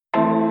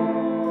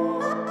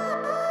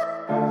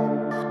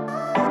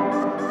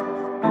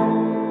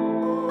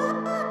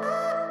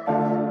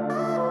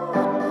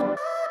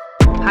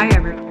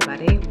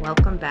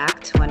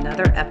to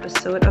another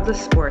episode of the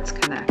Sports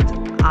Connect.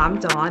 I'm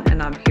Dawn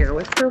and I'm here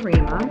with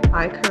Kariemah.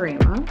 Hi,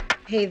 Kariemah.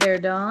 Hey there,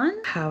 Dawn.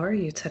 How are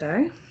you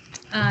today?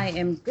 I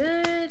am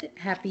good.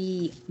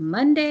 Happy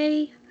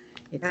Monday.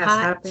 It's Yes, hot.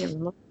 happy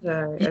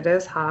Monday. It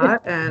is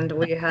hot, and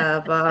we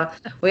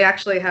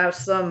actually have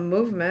some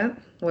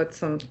movement with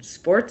some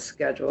sports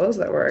schedules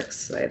that we're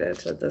excited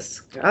to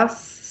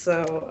discuss.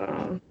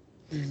 So,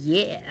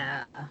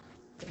 Yeah.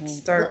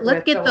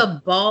 let's get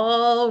the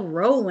ball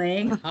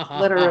rolling.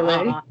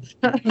 Literally.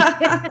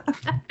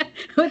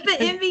 With the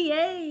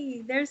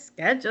NBA, their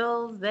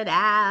schedules it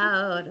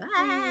out.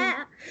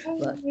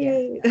 Look,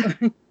 yeah.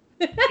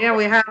 Yeah,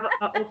 we have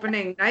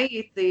opening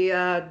night,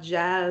 the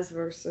Jazz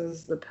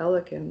versus the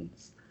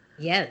Pelicans.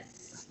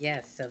 Yes.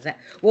 So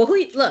who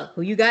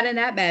you got in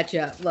that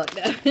matchup? Look.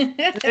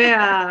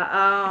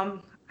 Yeah,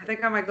 I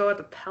think I might go with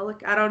the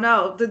Pelican. I don't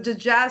know. The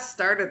Jazz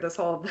started this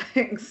whole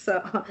thing,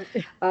 so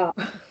I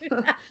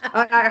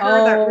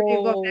heard that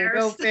Rudy Gobert.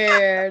 No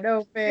fair.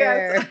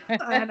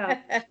 Yes, I know.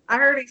 I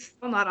heard he's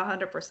still not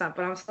 100%,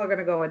 but I'm still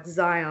gonna go with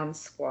Zion's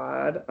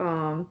squad.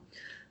 Wow.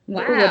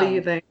 What do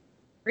you think?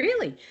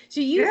 Really?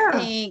 So you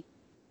think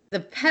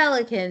the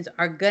Pelicans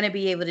are going to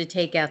be able to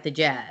take out the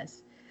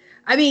Jazz?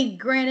 I mean,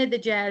 granted, the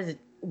Jazz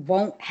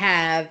won't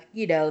have,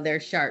 their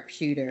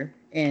sharpshooter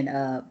in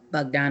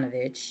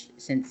Bogdanovich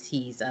since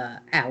he's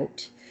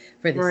out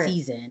for the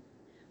season.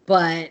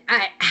 But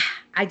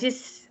I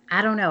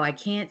don't know. I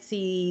can't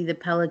see the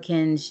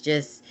Pelicans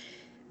just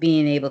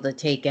being able to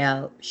take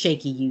out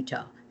shaky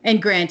Utah. And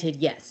granted,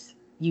 yes,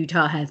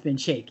 Utah has been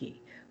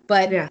shaky.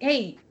 But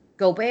hey,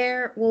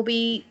 Gobert will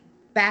be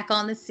back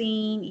on the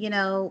scene. He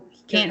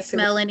can't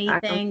smell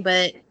anything,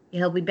 but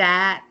he'll be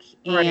back.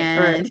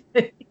 And,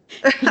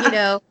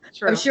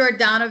 I'm sure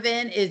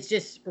Donovan is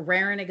just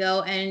raring to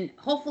go. And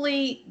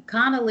hopefully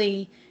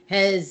Connolly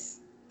has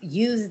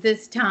used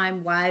this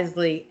time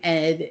wisely,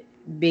 and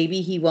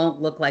maybe he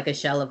won't look like a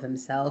shell of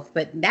himself.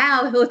 But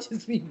now he'll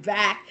just be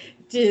back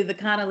to the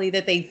Connolly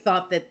that they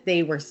thought that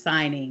they were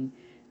signing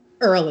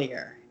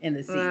earlier in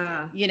the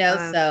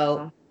season.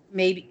 So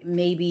maybe.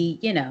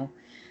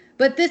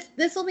 But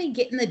this will be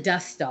getting the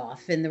dust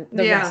off and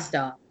the rust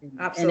off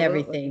and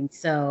everything.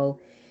 So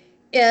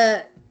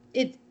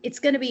it's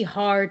going to be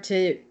hard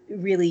to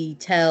really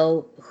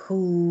tell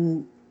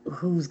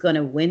who's going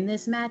to win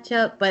this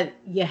matchup. But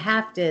you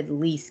have to at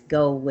least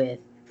go with,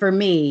 for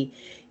me,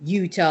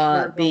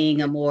 Utah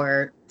being a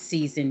more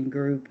seasoned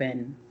group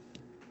and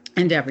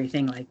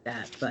everything like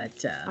that.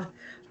 But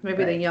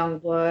maybe the young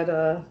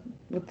blood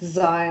with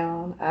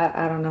Zion.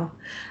 I don't know.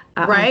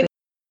 Right.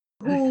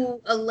 Who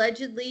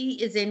allegedly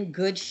is in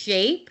good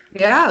shape.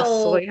 Yeah,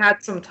 so we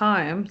had some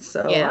time.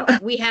 So yeah,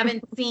 we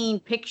haven't seen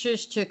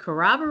pictures to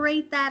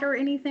corroborate that or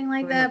anything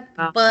like that.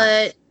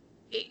 But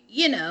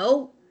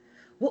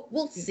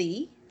we'll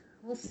see.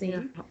 We'll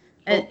see.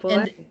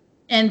 Yeah,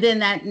 and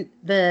then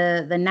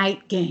the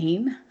night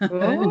game,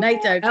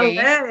 nighttime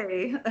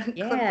game.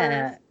 Yeah,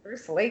 Clippers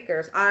versus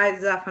Lakers. I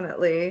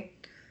definitely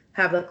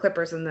have the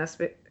Clippers in this.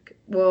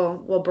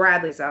 Well,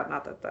 Bradley's out.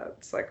 Not that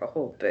that's like a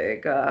whole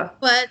big.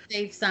 But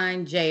they've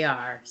signed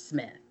J.R.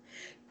 Smith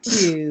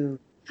to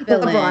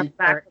fill in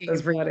for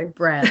Avery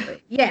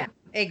Bradley. Yeah,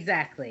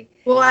 exactly.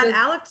 Well, and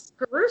Alex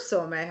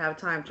Caruso may have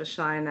time to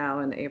shine now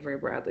in Avery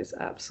Bradley's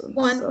absence.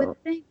 One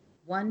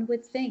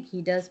would think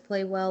he does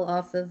play well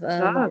off of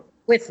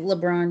with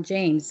LeBron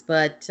James,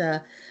 but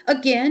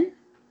again,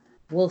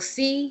 we'll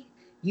see.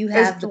 You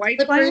have the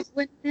Clippers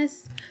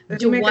witness.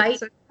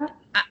 Dwight.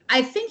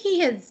 I think he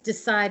has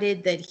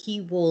decided that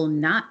he will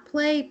not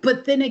play,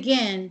 but then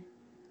again,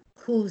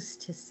 who's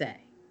to say?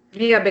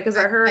 Yeah, because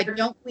I heard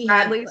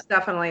Bradley's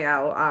definitely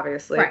out,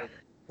 obviously. Right.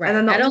 And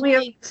then the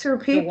only two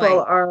people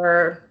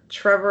are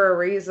Trevor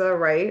Ariza,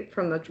 right,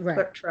 from the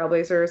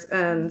Trailblazers,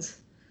 and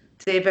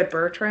David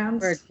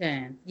Bertrand.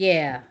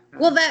 Yeah.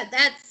 Well,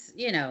 that's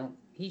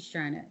he's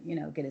trying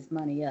to, get his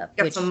money up.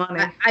 Get some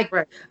money.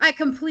 I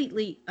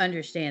completely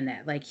understand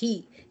that. Like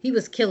he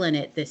was killing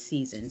it this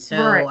season. So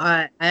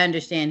I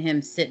understand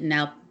him sitting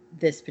out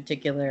this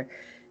particular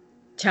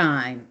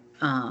time.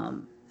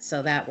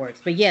 So that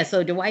works. But yeah,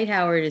 so Dwight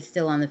Howard is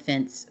still on the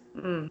fence.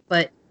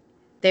 But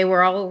they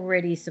were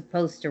already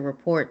supposed to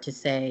report to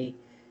say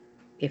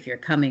if you're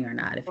coming or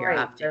not, if you're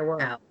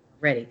opting out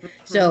already.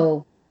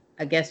 So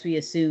I guess we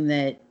assume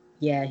that,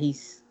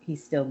 he's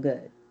still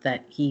good,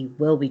 that he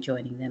will be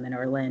joining them in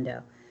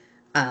Orlando.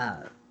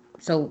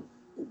 So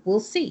we'll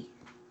see.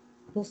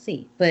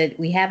 But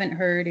we haven't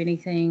heard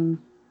anything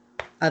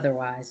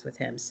otherwise with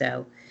him.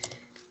 So,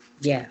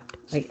 yeah,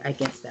 I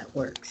guess that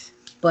works.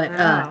 But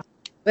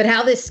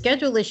how this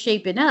schedule is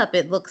shaping up,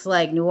 it looks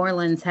like New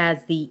Orleans has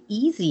the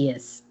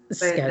easiest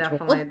schedule.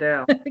 They definitely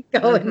do.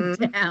 Going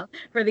down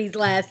for these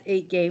last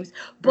 8 games.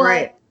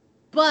 But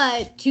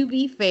to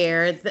be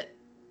fair,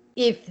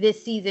 if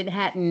this season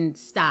hadn't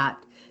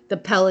stopped, the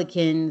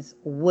Pelicans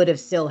would have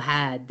still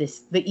had the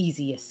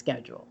easiest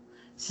schedule.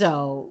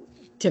 So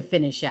to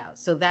finish out.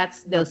 So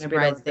that's no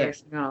surprise there.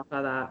 Off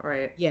of that,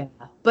 right? Yeah.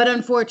 But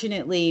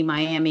unfortunately,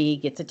 Miami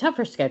gets a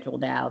tougher schedule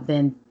now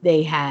than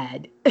they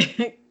had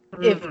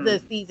if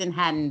the season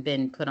hadn't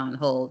been put on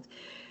hold,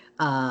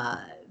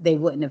 they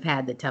wouldn't have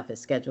had the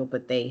toughest schedule,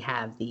 but they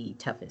have the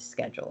toughest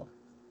schedule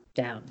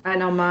down. I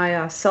know my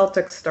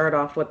Celtics start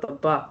off with the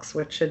Bucks,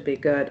 which should be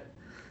good.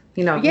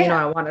 Yeah.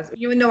 I want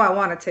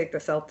to take the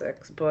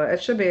Celtics, but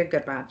it should be a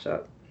good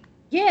matchup.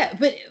 Yeah,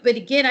 but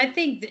again, I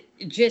think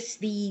that just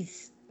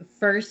these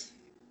first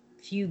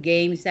few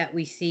games that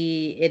we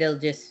see, it'll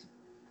just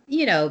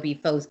be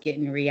folks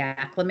getting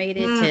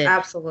reacclimated to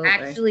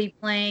actually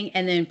playing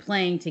and then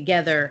playing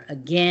together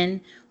again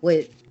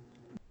with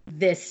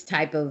this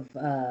type of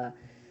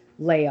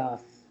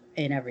layoff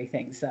and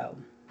everything. So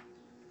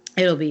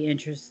it'll be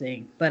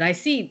interesting. But I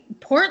see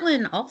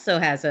Portland also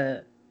has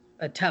a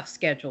tough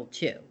schedule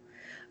too.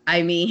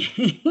 I mean,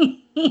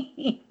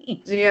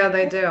 yeah,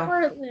 they do.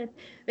 Portland,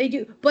 they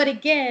do. But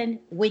again,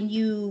 when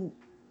you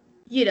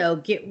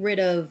get rid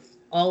of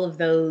all of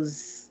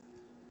those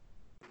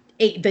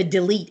the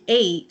delete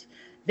 8,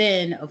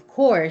 then of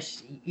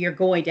course you're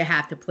going to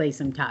have to play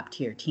some top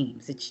tier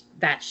teams.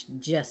 That's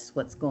just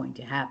what's going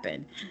to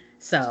happen.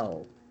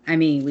 So, I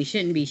mean, we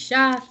shouldn't be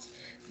shocked,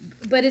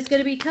 but it's going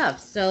to be tough.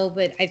 So,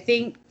 but I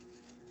think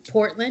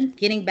Portland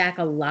getting back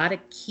a lot of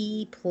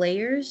key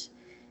players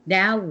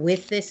now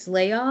with this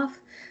layoff.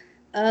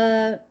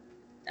 I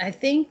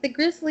think the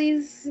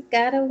Grizzlies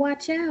gotta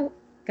watch out.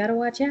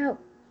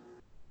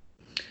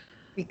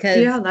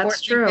 Because that's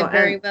Portland true. Could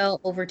very well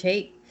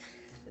overtake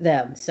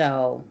them.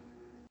 So,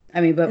 I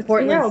mean, but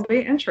Portland. It'll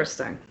be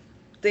interesting.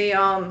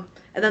 And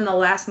then the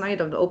last night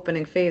of the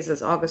opening phase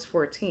is August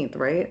 14th,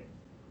 right?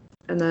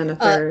 And then if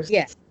there's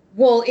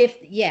well,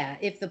 if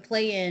the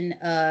play-in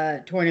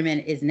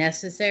tournament is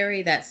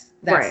necessary, that's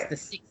right. The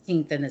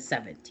 16th and the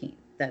 17th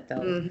that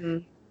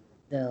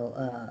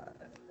they'll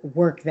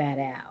work that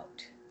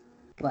out.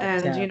 But,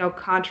 and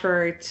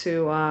contrary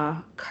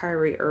to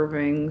Kyrie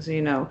Irving's,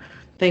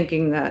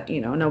 thinking that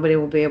nobody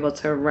will be able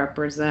to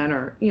represent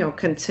or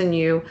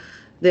continue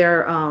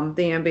their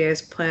the NBA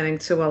is planning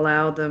to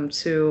allow them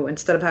to,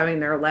 instead of having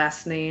their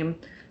last name,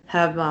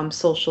 have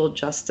social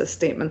justice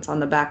statements on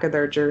the back of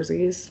their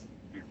jerseys.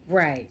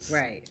 Right.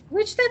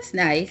 Which that's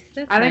nice.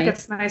 I think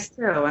it's nice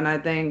too, and I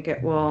think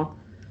it will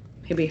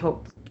maybe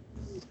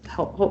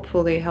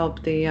hopefully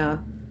help the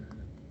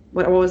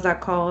what was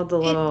that called? The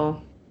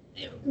little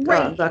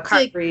the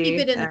Kyrie keep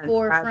it in the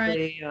forefront.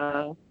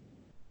 Bradley,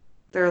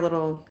 their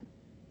little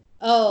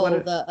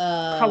the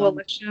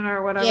coalition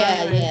or whatever.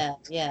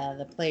 Yeah,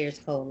 the Players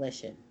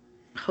Coalition.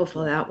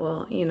 Hopefully that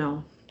will,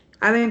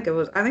 I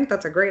think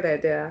that's a great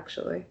idea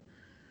actually.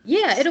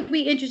 Yeah, it'll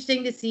be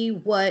interesting to see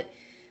what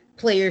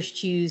players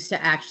choose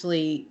to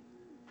actually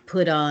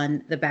put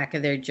on the back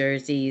of their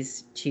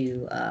jerseys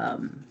to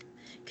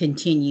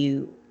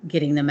continue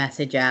getting the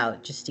message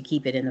out, just to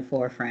keep it in the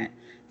forefront.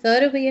 So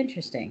it'll be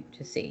interesting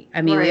to see.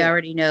 I mean, we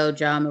already know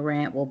John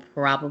Morant will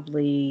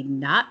probably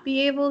not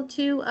be able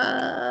to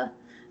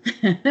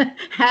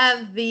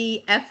have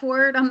the F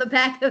word on the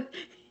back of.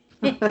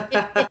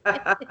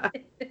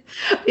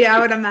 Yeah, I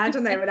would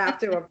imagine they would have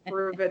to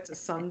approve it to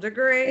some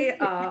degree.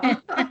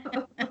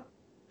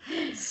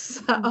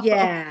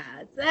 Yeah,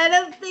 I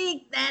don't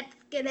think that's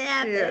gonna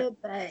happen. Yeah.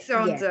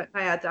 But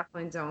I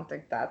definitely don't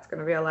think that's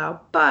gonna be allowed.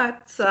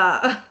 But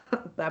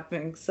that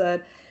being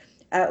said,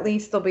 at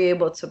least they'll be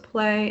able to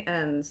play,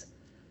 and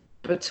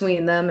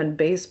between them and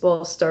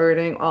baseball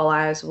starting, all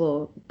eyes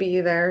will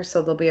be there,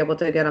 so they'll be able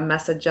to get a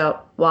message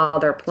out while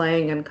they're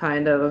playing and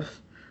kind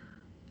of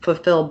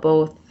fulfill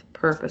both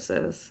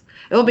purposes.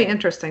 It'll be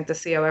interesting to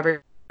see how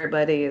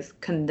everybody's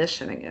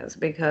conditioning is,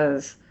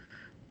 because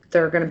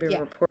they're going to be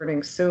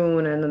reporting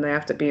soon, and then they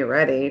have to be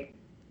ready.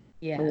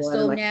 Yeah.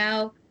 So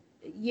now,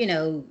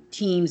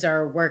 teams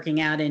are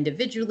working out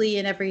individually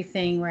and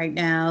everything right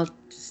now.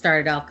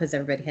 Started off because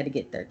everybody had to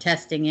get their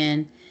testing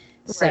in.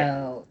 Right.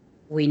 So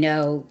we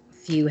know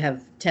few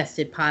have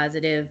tested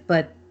positive,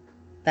 but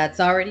that's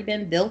already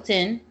been built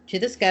in to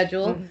the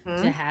schedule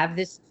to have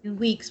this 2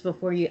 weeks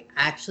before you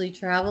actually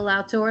travel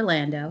out to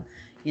Orlando.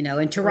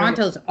 And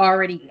Toronto's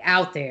already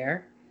out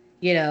there.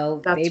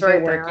 They've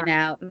been working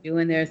out,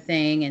 doing their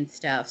thing and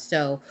stuff.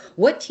 So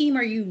what team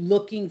are you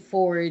looking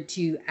forward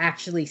to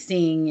actually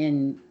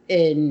seeing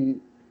in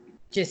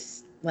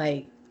just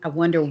like, I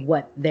wonder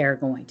what they're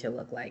going to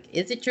look like?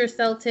 Is it your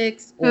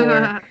Celtics or you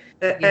have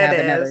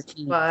another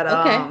team? But,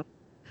 okay.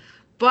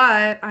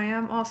 But I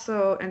am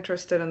also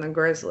interested in the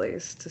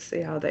Grizzlies to see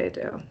how they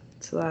do.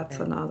 So that's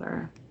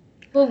another.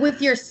 Well,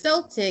 with your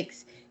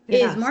Celtics,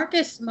 is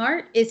Marcus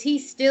Smart, is he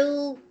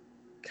still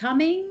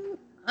coming?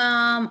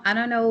 I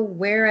don't know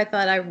where. I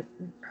thought I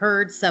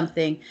heard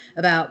something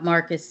about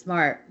Marcus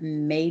Smart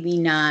maybe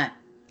not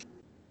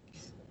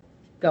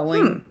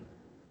going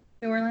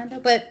to Orlando,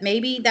 but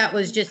maybe that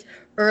was just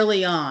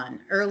early on.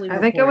 I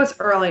think it was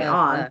early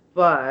on,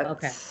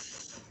 but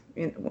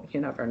you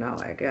never know,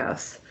 I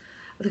guess.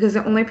 Because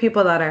the only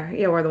people that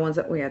were the ones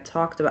that we had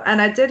talked about.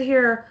 And I did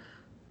hear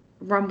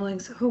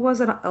rumblings. Who was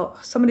it? Oh,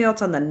 somebody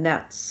else on the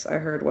Nets I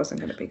heard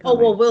wasn't going to be coming. Oh,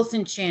 well,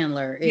 Wilson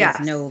Chandler is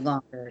no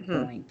longer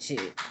going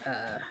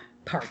to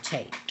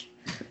partake.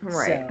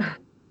 Right.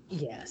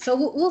 Yeah, so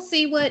we'll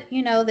see what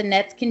the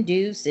Nets can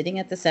do sitting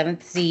at the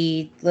 7th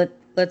seed.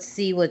 Let's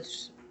see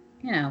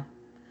you know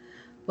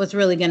what's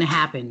really going to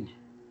happen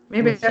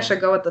Maybe with I should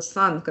them. go with the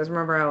Suns because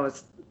remember I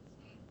was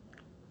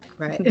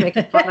Right.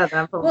 making fun of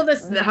them for Well,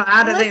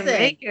 how did they listen,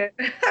 make it?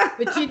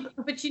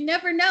 but you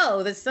never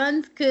know. The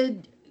Suns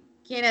could,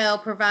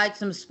 provide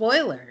some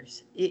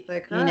spoilers. They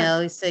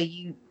could. So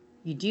you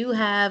do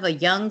have a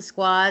young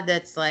squad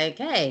that's like,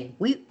 hey,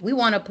 we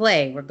want to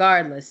play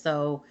regardless.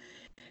 So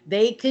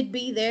they could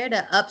be there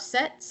to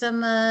upset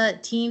some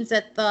teams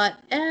that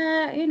thought,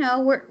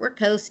 we're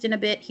coasting a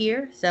bit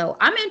here. So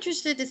I'm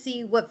interested to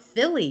see what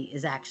Philly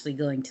is actually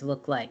going to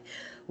look like.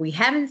 We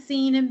haven't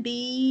seen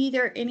Embiid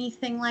or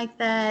anything like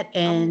that,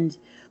 and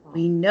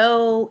we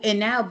know. And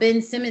now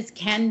Ben Simmons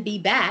can be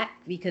back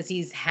because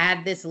he's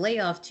had this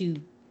layoff to,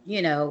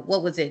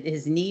 what was it,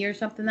 his knee or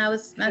something that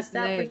was messed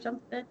up or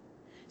something.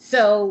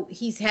 So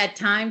he's had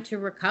time to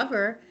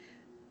recover.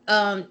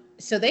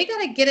 So they got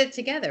to get it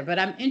together, but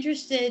I'm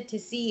interested to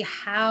see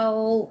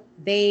how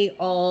they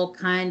all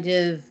kind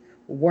of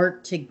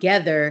work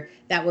together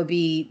that would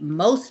be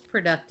most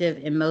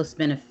productive and most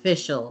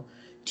beneficial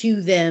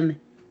to them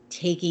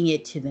taking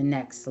it to the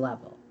next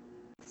level.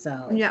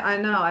 So yeah, I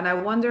know, and I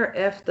wonder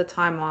if the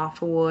time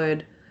off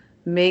would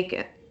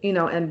make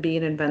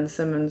Embiid and Ben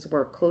Simmons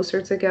work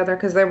closer together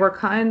because they were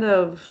kind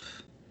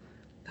of,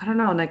 I don't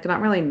know, like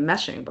not really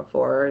meshing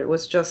before. It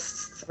was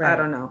just, I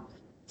don't know.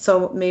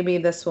 So maybe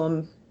this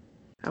will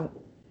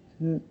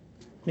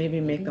maybe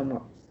make them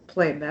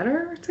play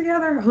better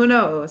together. Who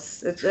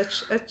knows?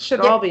 It should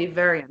all be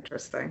very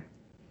interesting.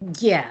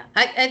 Yeah,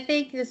 I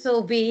think this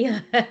will be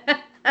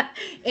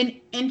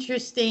an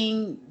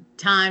interesting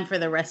time for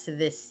the rest of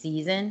this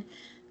season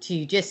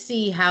to just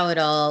see how it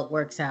all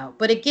works out.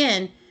 But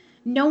again,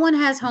 no one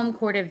has home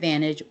court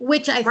advantage,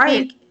 which I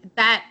think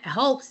that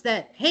helps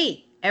that,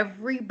 hey,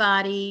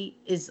 everybody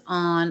is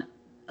on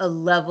a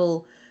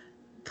level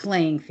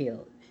playing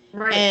field.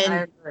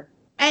 Right.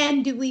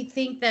 And do we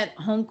think that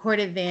home court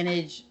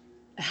advantage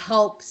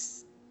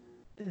helps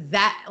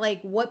that?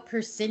 Like, what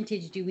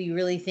percentage do we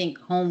really think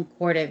home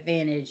court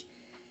advantage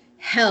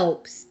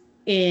helps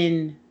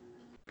in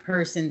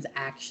persons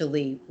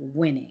actually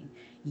winning?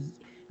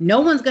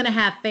 No one's going to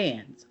have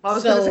fans. I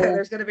was going to say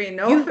there's going to be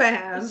no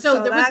fans.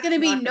 So there was going to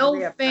be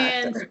no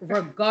fans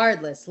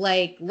regardless.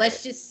 Like,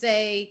 let's just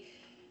say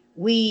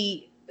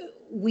we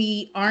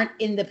aren't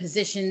in the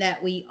position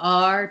that we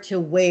are to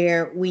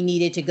where we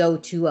needed to go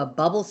to a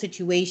bubble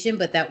situation,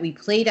 but that we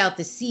played out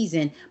the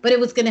season, but it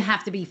was going to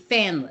have to be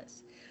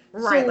fanless.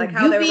 Right, so like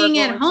how they were going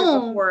at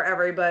home before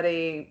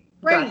everybody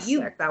got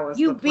sick. That was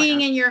you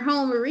being in your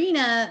home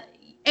arena,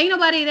 ain't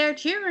nobody there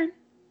cheering.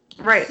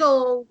 Right.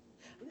 So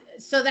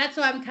that's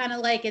why I'm kind of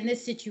like, in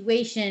this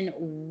situation,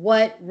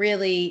 what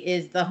really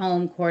is the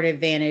home court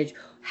advantage?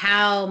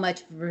 How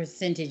much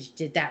percentage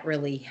did that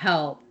really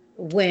help?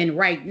 When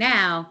right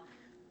now,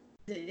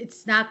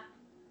 it's not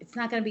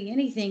going to be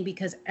anything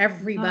because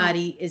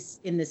everybody is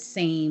in the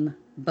same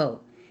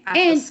boat. At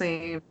the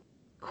same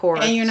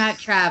court. And you're not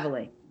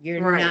traveling.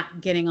 You're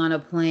not getting on a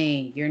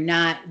plane.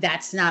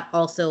 That's not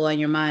also on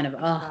your mind of,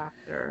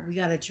 we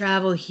got to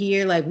travel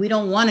here. Like, we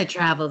don't want to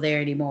travel there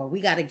anymore. We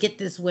got to get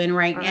this win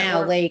right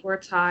now. We're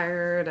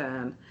tired.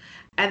 And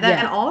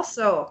then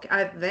also,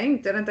 I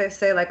think, didn't they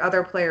say like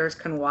other players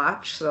can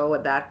watch? So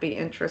would that be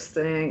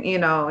interesting?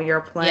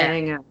 You're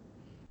playing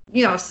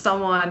and,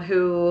 someone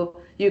who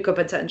you could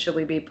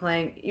potentially be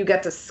playing, you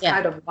get to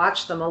kind of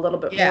watch them a little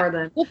bit more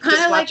than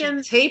kind of like in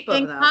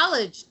them.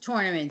 College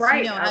tournaments.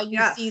 Right. How you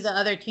see the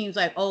other teams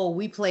like,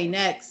 we play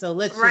next, so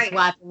let's just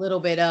watch a little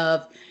bit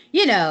of,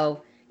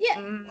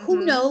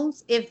 who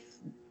knows if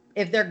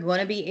they're going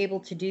to be able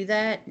to do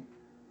that.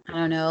 I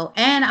don't know.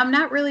 And I'm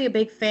not really a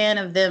big fan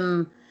of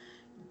them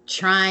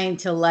trying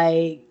to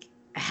like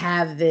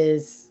have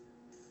this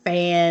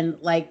fan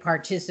like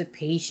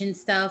participation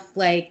stuff.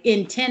 Like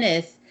in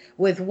tennis,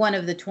 with one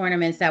of the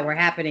tournaments that were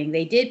happening,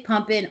 they did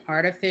pump in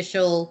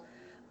artificial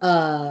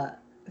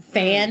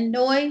fan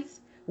noise,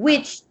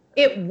 which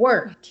it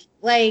worked.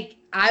 Like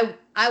I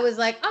was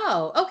like,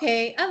 oh,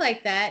 okay, I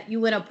like that. You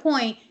win a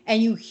point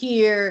and you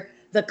hear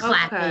the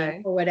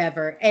clapping or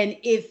whatever. And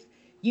if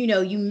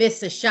you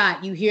miss a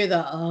shot, you hear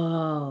the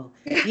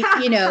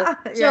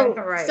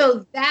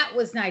so that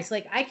was nice.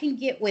 Like I can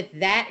get with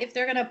that if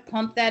they're gonna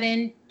pump that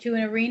into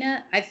an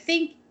arena. I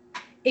think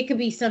it could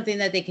be something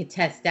that they could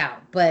test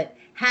out, but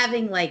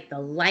having like the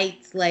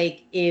lights,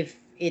 like if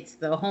it's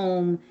the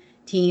home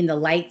team, the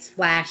lights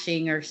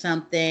flashing or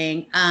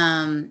something.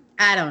 I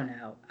don't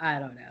know.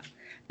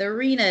 The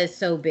arena is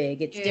so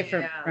big. It's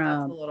different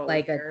from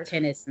like a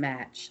tennis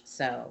match.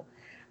 So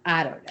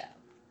I don't know,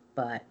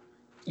 but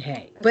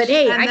hey,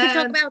 I can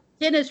talk about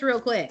tennis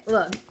real quick.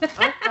 Look.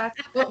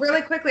 Well,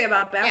 really quickly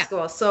about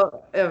basketball.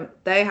 So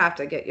they have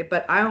to get you,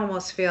 but I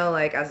almost feel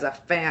like as a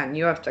fan,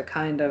 you have to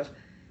kind of,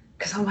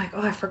 because I'm like,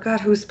 I forgot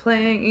who's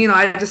playing.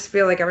 I just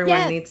feel like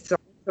everyone needs to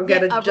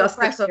get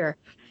adjusted. So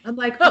I'm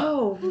like,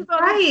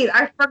 right.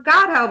 I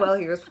forgot how well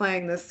he was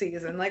playing this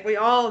season. Like we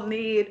all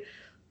need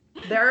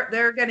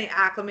they're getting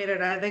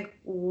acclimated. I think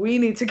we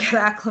need to get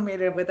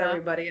acclimated with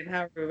everybody and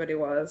how everybody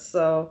was.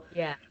 So,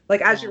 Yeah.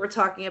 like as Yeah. you were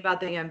talking about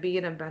the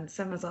Embiid and Ben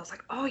Simmons, I was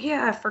like, oh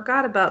yeah, I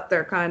forgot about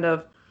their kind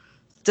of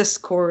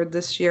discord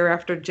this year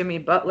after Jimmy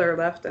Butler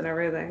left and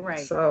everything. Right.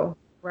 So,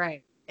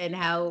 Right. And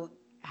how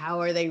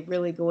are they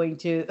really going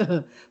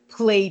to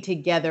play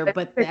together?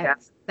 But yeah.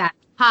 that's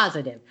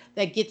positive.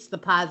 That gets the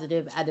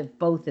positive out of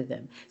both of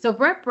them. So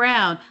Brett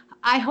Brown,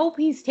 I hope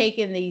he's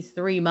taken these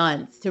 3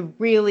 months to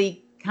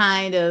really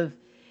kind of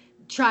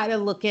try to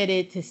look at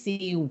it to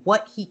see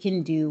what he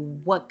can do,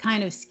 what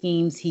kind of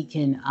schemes he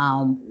can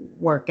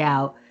work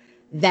out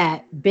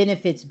that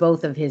benefits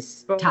both of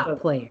his Both top of them,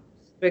 players.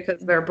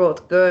 because they're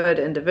both good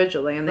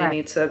individually and they Right.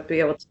 need to be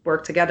able to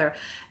work together.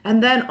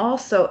 And then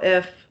also,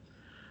 if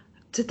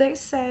did they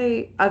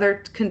say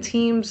other can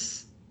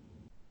teams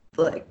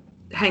like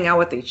hang out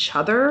with each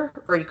other,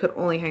 or you could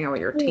only hang out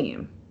with your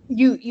team?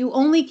 You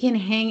only can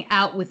hang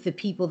out with the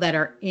people that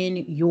are in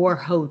your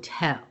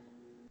hotel.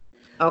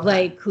 Okay.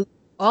 Like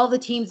all the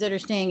teams that are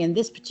staying in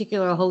this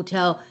particular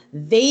hotel,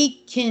 they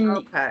can,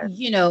 Okay.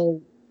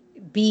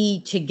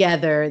 be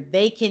together.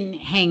 They can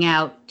hang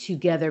out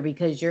together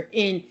because you're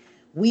in.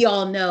 We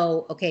all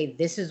know, okay,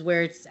 this is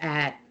where it's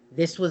at.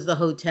 This was the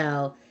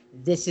hotel.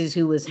 This is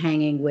who was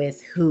hanging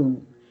with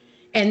whom.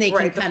 And they can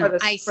Right, kind of for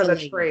the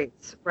isolate.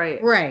 trades,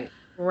 right. Right,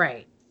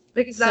 right.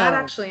 Because that So,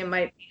 actually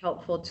might be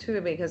helpful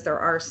too, because there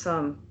are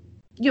some,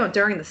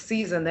 during the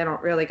season, they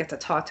don't really get to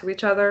talk to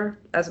each other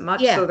as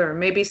much. yeah, So there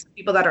may be some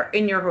people that are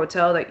in your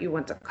hotel that you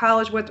went to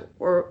college with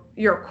or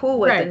you're cool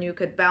with, right. and you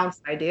could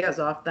bounce ideas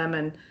off them.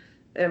 And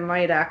it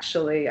might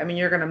actually, I mean,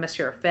 you're going to miss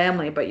your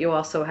family, but you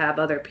also have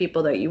other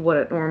people that you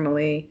wouldn't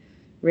normally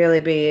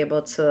really be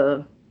able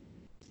to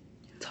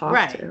talk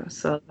Right, to.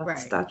 So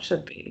right. that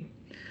should be.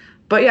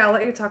 But yeah, I'll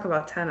let you talk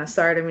about tennis.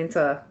 Sorry, I didn't mean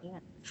Yeah.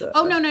 to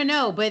Oh, no, no,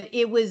 no. But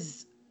it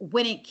was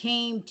when it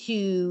came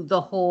to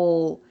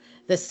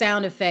the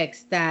sound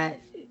effects that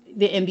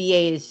the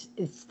NBA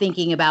is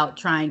thinking about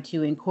trying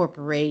to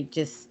incorporate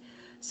just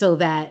so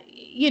that,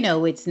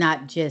 it's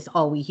not just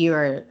all we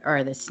hear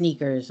are the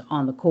sneakers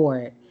on the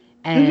court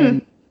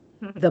and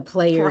Mhm. the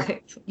players,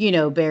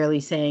 Right. barely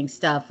saying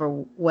stuff or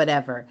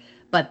whatever,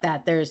 but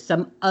that there's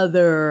some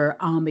other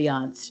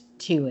ambiance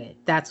to it.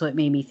 That's what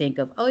made me think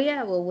of, oh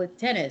yeah, well with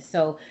tennis.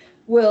 So,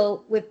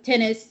 with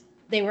tennis,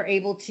 they were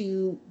able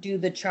to do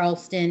the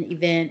Charleston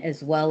event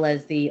as well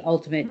as the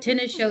Ultimate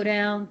Tennis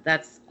Showdown.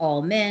 That's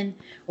all men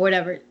or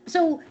whatever.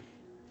 So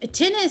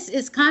tennis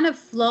is kind of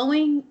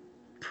flowing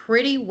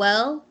pretty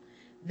well.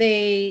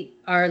 They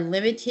are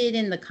limited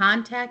in the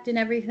contact and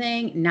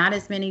everything. Not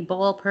as many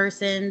ball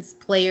persons,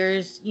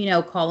 players,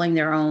 calling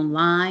their own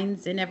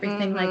lines and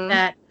everything like Mm-hmm.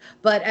 that.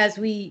 But as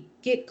we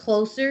get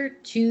closer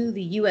to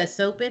the US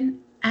Open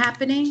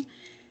happening,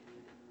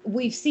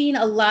 we've seen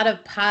a lot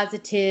of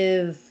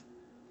positive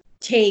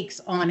takes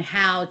on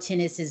how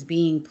tennis is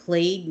being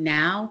played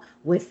now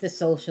with the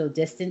social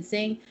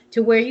distancing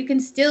to where you can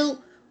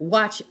still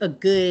watch a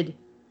good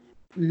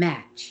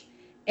match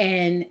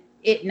and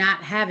it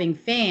not having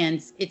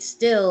fans, it's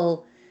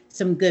still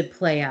some good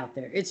play out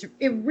there. It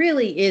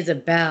really is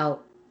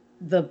about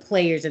the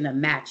players and the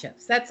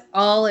matchups. That's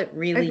all it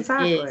really is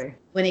Exactly.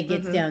 when it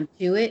gets Mm-hmm. down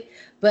to it.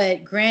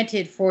 But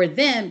granted, for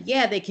them,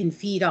 yeah, they can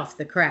feed off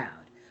the crowd,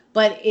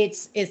 but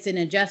it's an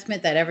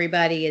adjustment that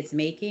everybody is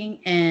making,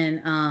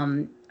 and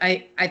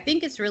I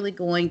think it's really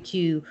going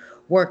to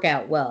work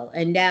out well.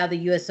 And now the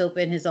U.S.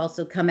 Open has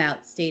also come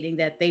out stating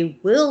that they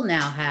will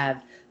now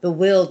have the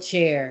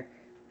wheelchair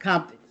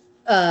comp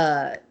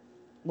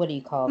what do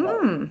you call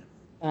those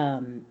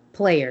Mm.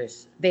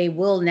 players. They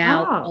will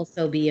now Oh.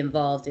 also be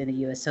involved in the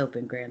US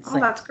Open Grand Oh,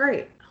 Slam. that's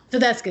great. So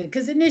that's good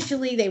because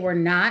initially they were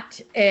not,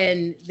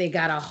 and they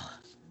got a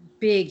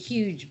big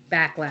huge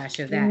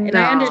backlash of that, and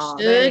I No, they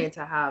understood need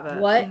to have it.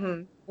 what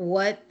Mm-hmm.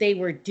 what they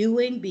were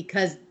doing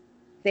because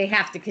they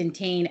have to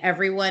contain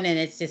everyone, and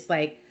it's just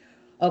like,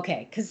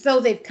 okay, because so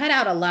they've cut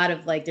out a lot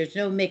of, like, there's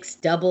no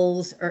mixed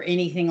doubles or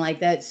anything like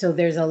that, so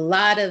there's a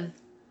lot of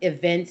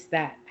events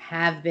that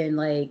have been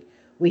like,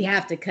 we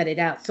have to cut it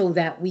out so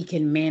that we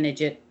can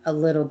manage it a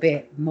little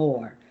bit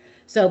more.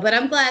 So, but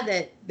I'm glad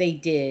that they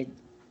did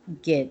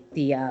get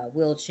the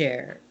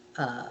wheelchair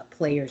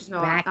players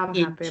No, back I'm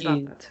happy about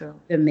into that too.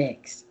 the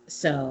mix.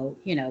 So,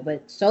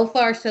 but so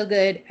far so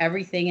good.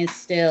 Everything is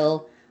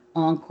still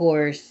on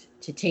course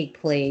to take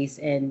place,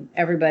 and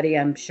everybody,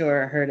 I'm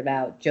sure, heard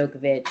about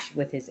Djokovic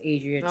with his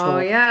Adria Oh,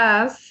 tour.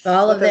 yes,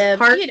 All with of this them,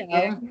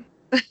 partying.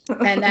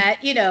 and that,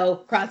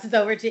 crosses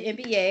over to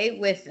NBA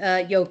with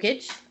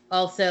Jokic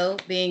also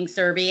being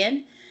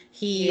Serbian.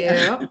 He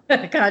Yeah.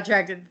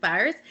 contracted the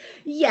virus.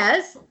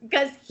 Yes,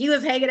 because he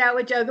was hanging out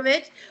with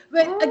Djokovic.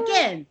 But Oh,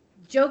 again,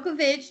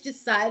 Djokovic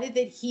decided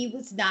that he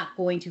was not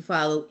going to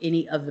follow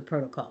any of the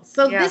protocols.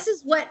 So yeah. this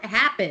is what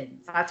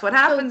happens. That's what So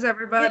happens,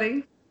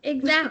 everybody.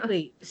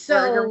 exactly.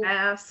 Wear your So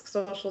mask,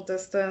 social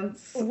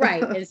distance.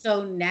 right. And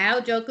so now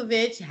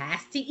Djokovic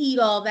has to eat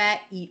all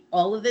that, eat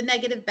all of the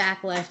negative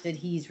backlash that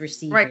he's Right,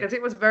 receiving. because he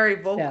was very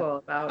So, vocal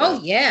about oh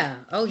it. yeah,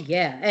 oh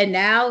yeah. And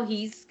now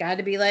he's got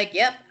to be like,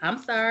 "Yep, I'm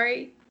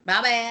sorry.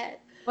 My bad.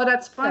 Well,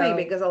 that's funny So,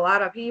 because a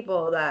lot of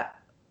people that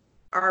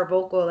are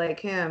vocal like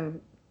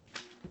him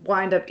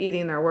wind up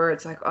eating their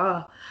words like,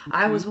 oh,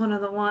 I mhm. was one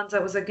of the ones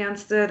that was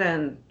against it,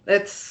 and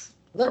it's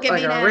Look at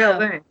like me a real now.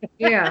 thing.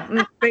 Yeah,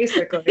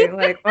 basically.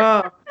 Like,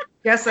 oh,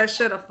 guess I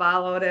should have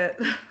followed it.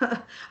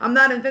 I'm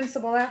not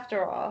invincible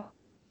after all.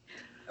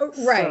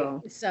 Right.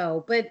 So,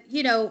 So, but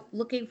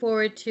looking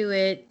forward to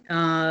it.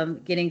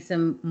 Getting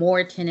some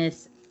more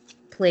tennis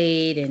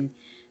played, and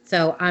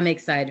so I'm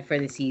excited for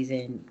the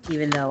season.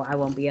 Even though I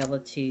won't be able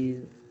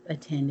to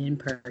attend in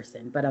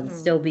person, but I'm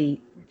still mhm.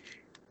 be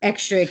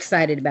extra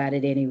excited about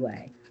it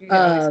anyway. You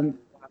at least Um,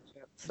 watch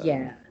it. So,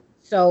 yeah.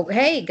 So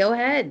hey, go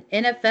ahead.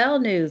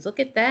 NFL news. Look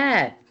at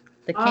that.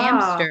 The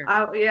camster.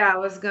 yeah, I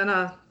was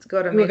gonna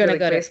go to You were Major gonna League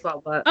go to.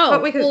 Baseball, but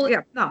Oh, we could, well,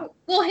 yeah, no.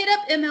 we'll hit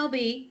up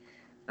MLB.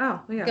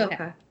 Oh, yeah, Go ahead.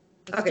 okay.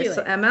 Let's Okay, do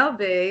so it.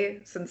 MLB,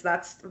 since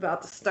that's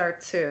about to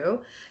start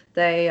too,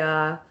 they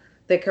uh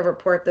they could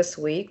report this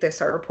week. They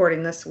start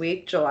reporting this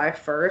week, July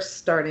 1st,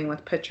 starting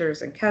with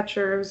pitchers and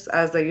catchers,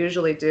 as they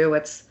usually do.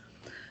 It's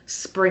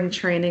spring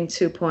training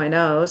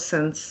 2.0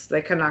 since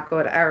they could not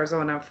go to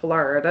Arizona and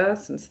Florida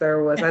since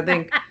there was I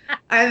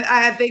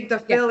think the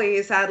Yeah.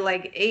 Phillies had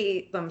like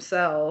eight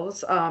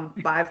themselves,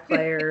 five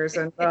players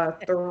and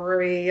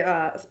three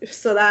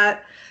so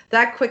that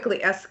quickly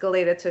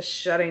escalated to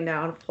shutting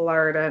down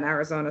Florida and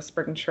Arizona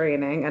spring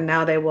training, and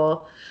now they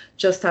will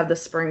just have the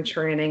spring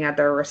training at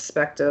their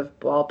respective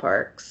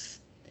ballparks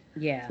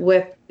Yeah.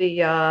 with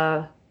the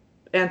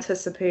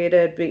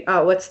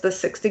what's the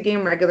 60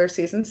 game regular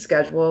season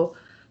schedule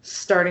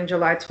starting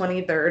July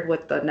 23rd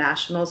with the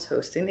Nationals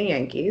hosting the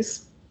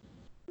Yankees.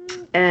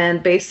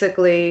 And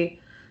basically,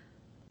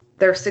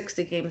 their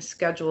 60 game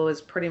schedule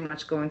is pretty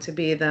much going to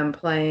be them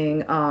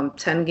playing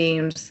 10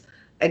 games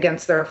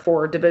against their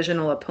four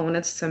divisional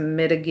opponents to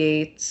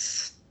mitigate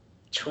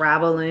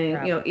traveling,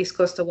 Travel. East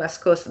Coast to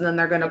West Coast. And then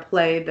they're going to Yeah.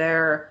 play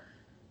their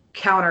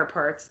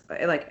counterparts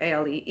like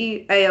AL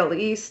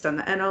East and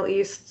the NL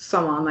East,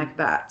 so on Mhm. like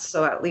that.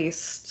 So at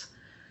least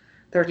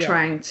they're Yeah.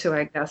 trying to,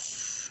 I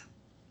guess,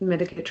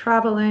 mitigate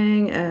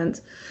traveling, and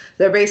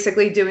they're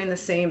basically doing the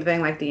same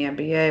thing like the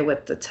NBA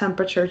with the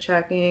temperature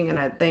checking. And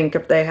I think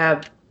if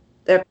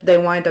they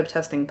wind up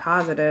testing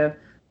positive,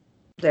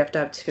 they have to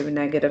have two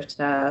negative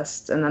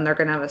tests, and then they're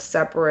going to have a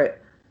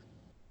separate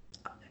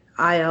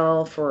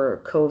IL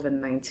for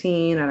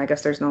COVID-19. And I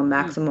guess there's no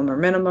Mm. maximum or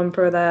minimum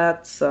for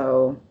that.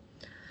 So,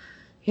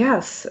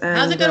 yes.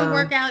 How's it And going to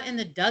work out in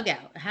the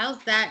dugout?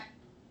 How's that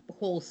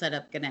whole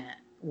setup going to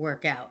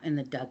work out in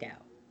the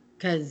dugout?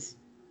 Because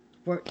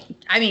we're,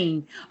 I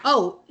mean,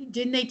 oh,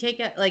 didn't they take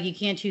it like you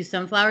can't choose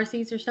sunflower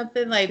seeds or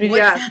something? Like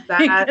what's yes, happening?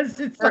 that, Because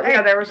it's or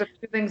yeah, like, there was a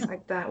few things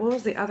like that. What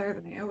was the other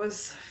thing? It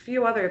was a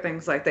few other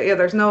things like that. Yeah,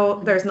 there's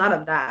none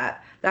of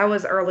that. That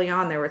was early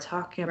on. They were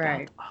talking about,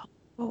 right. oh,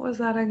 what was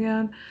that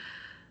again?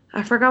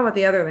 I forgot what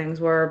the other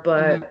things were,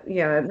 Hmm. but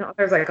yeah, no,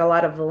 there's like a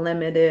lot of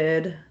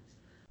limited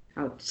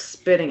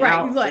spitting Right.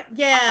 out. Like,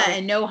 yeah. Um,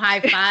 And no high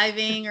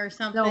fiving or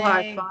no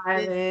high something.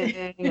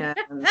 fiving,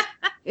 and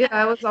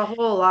yeah, it was a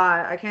whole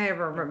lot. I can't even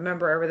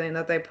remember everything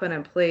that they put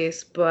in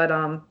place, but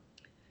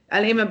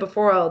and even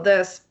before all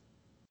this,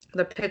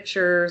 the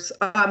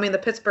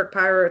Pittsburgh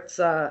Pirates,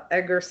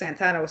 Edgar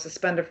Santana was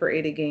suspended for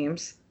 80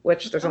 games,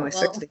 which there's Oh, only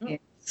well. 60 games.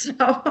 So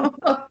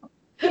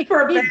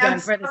for He's bad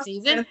done for the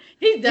season. substance,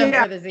 He's done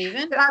yeah, for the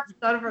season. that's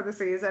done for the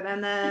season.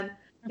 And then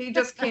he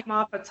just came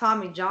off a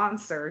Tommy John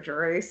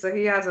surgery, so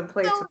he hasn't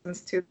played So,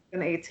 since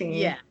 2018.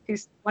 yeah.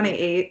 He's Yeah.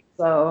 28,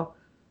 so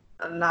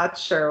I'm not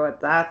sure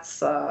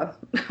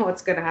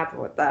what's going to happen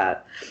with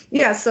that.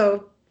 Yeah,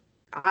 so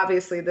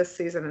obviously this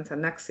season into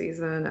next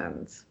season,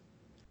 and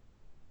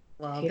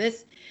Well, yeah,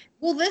 this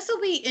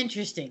will be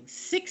interesting.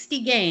 60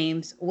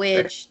 games,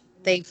 which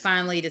they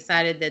finally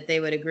decided that they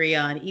would agree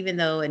on, even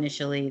though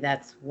initially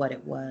that's what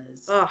it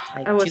was oh,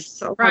 it like was 2 weeks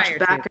so much prior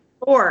to. back and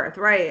forth,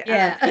 right?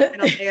 And then Yeah.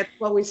 finally, it's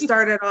what we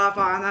started off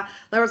on.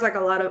 There was like a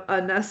lot of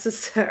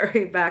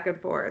unnecessary back and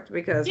forth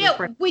because we Yeah,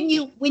 pretty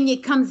when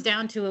it comes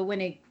down to it,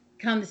 when it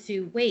comes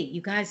to wait,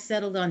 you guys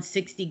settled on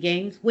 60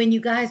 games when you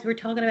guys were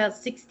talking about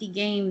 60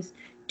 games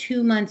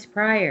 2 months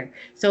prior.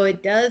 So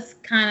it does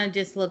kind of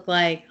just look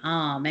like,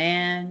 oh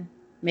man,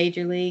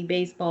 Major League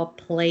Baseball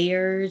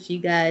players, you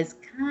guys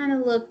kind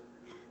of look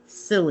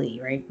silly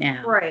right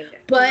now. right.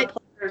 And the But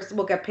players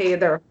will get paid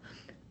their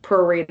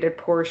prorated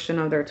portion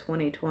of their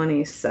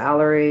 2020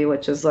 salary,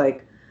 which is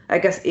like I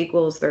guess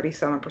equals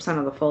 37%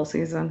 of the full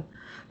season.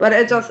 But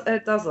it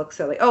does look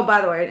silly. Oh,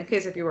 by the way, in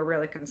case if you were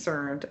really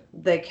concerned,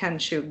 they can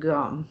chew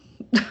gum.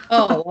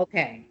 oh,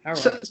 okay, all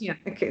So, right. yeah,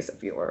 in case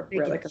if you were They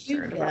really can chew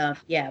concerned about gum,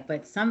 yeah,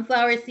 but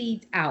sunflower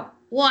seeds out.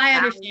 Well, I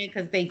understand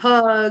because they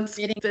hugs,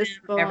 spitting fist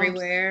them bumps.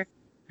 everywhere.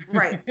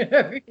 Right.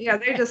 Yeah,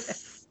 they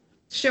just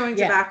chewing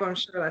Yeah, tobacco. I'm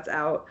sure that's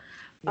out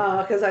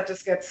yeah, because that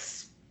just gets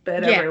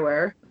spit yeah,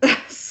 everywhere.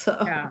 So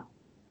yeah,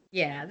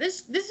 yeah.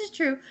 This is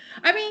true.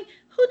 I mean,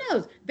 who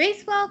knows?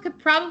 Baseball could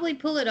probably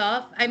pull it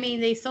off. I mean,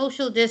 they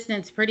social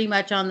distance pretty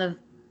much on the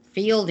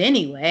field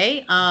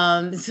anyway.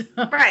 So,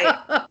 right,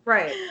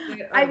 right,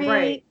 I right.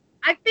 mean,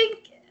 I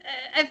think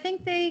I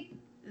think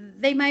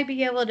they might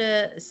be able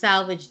to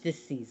salvage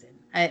this season.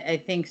 I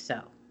think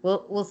so.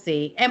 We'll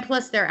see. And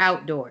plus, they're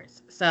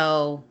outdoors,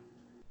 so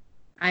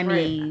I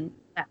mean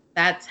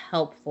that's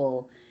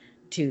helpful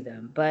to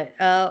them. But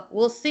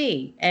we'll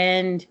see,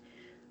 and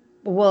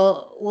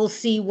we'll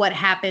see what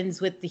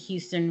happens with the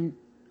Houston.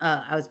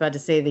 I was about to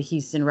say the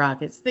Houston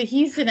Rockets, the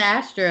Houston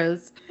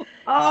Astros.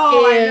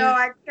 Oh, I know.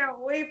 I can't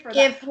wait for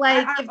that.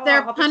 If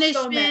their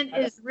punishment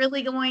is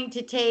really going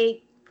to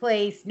take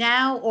place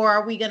now, or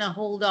are we going to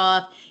hold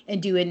off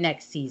and do it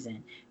next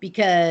season?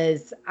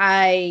 Because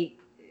I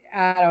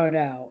don't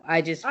know.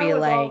 I just feel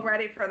like I was all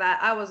ready for that.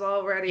 I was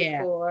all ready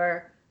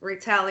for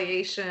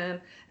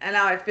retaliation, and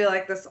now I feel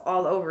like this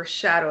all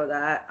overshadow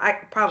that. I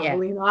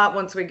probably not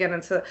once we get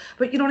into,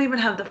 but you don't even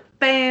have the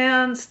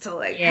fans to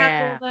like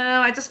heckle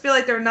them. I just feel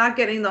like they're not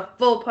getting the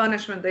full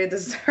punishment they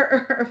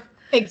deserve.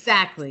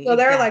 Exactly. So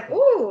they're like,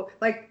 ooh,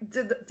 like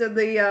did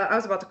the I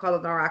was about to call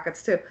them the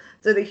Rockets too.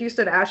 Did the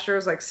Houston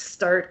Astros like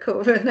start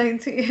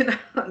COVID-19?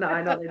 No,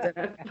 I know they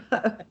didn't.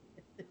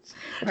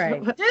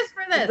 Right. Just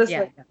for this,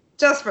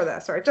 just for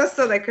this, right? Just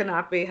so they could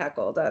not be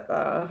heckled at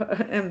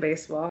in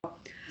baseball.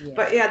 Yeah.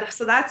 But yeah,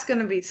 so that's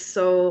gonna be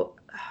so.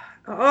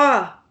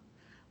 So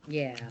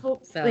yeah.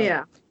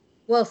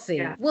 We'll see.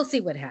 Yeah. We'll see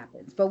what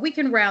happens. But we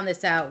can round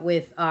this out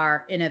with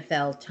our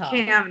NFL talk.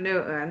 Cam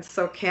Newton.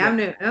 So Cam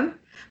Newton.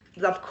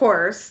 Of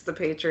course, the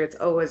Patriots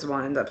always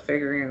wind up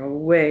figuring a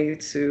way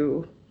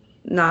to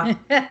not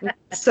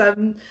because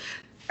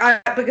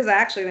I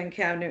actually think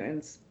Cam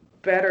Newton's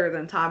better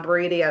than Tom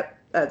Brady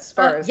as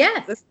far as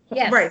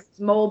right,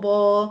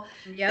 mobile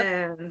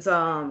and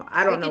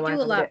I don't know why they could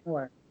do a lot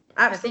more. Absolutely.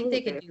 I think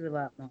they could do a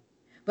lot more.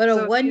 But a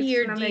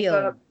 1-year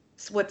deal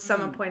with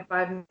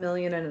 $7.5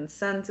 million in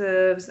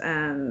incentives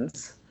and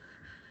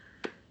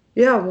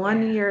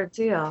 1-year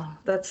deal.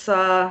 That's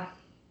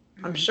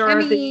I'm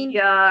sure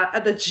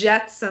the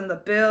Jets and the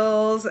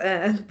Bills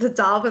and the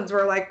Dolphins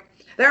were like,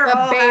 they're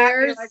all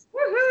Bears. Happy, like,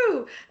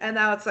 woohoo! And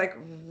now it's like,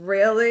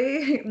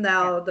 really?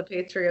 Now the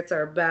Patriots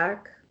are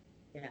back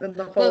in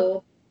the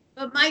fold.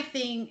 But my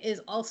thing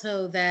is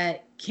also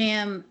that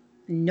Cam,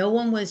 no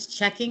one was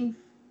checking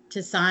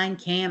to sign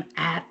Cam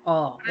at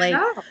all. Like, I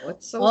know.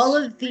 It's so all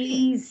of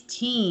these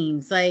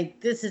teams, like,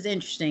 this is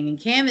interesting. And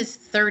Cam is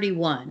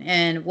 31,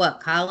 and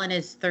Colin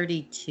is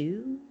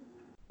 32.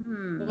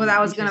 Well,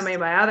 that was going to be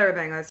my other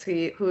thing. Is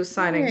who's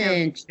signing him?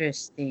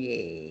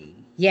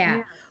 Interesting.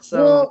 Yeah.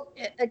 Well,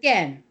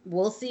 again,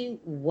 we'll see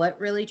what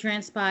really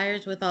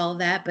transpires with all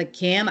that. But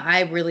Cam,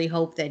 I really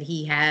hope that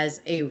he has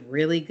a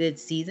really good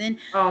season.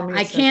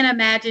 I can't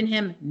imagine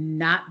him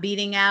not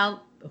beating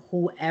out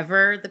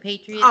whoever the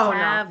Patriots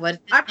have. No.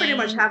 I pretty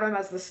much have him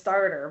as the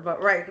starter,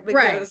 but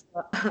because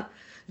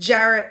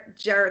Jarrett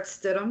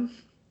Stidham.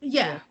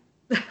 Yeah.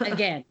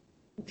 Again.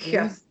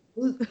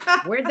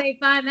 Where'd they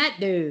find that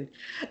dude?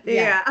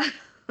 Yeah.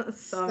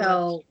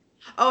 So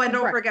and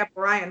don't forget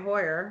Brian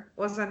Hoyer.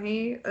 Wasn't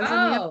he?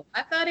 I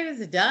thought he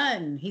was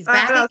done. He's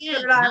back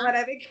again. But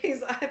I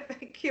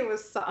think he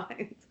was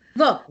signed.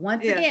 Look,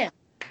 once again,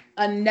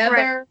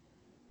 another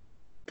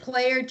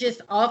player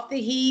just off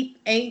the heap,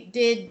 ain't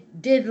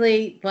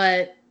diddly,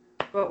 but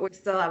we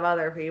still have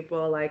other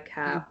people like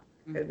Cap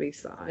could be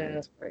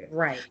signed.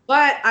 Right.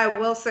 But I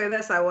will say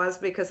this,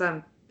 because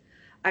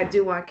I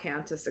do want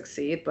Cam to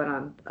succeed, but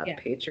I'm a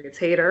Patriots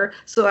hater.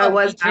 So I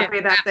was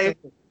happy that they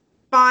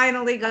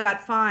finally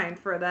got fined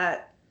for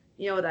that,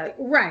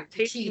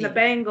 taking the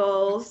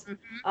Bengals.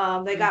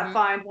 They got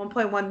fined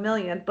 $1.1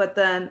 million, but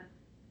then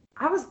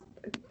I was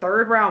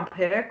third round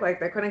pick. Like,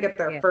 they couldn't get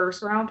their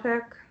first round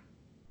pick.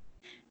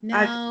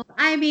 No,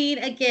 I mean,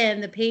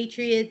 again, the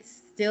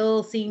Patriots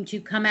still seem to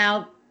come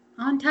out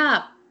on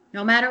top,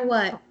 no matter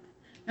what.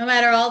 No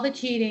matter all the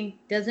cheating,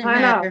 doesn't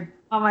matter. Know.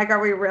 Oh my God,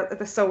 we're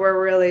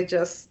really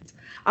just.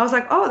 I was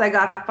like, they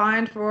got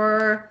fined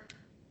for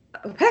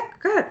a pick.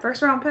 Good,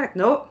 first round pick.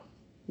 Nope,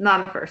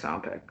 not a first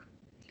round pick.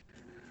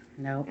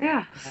 Nope.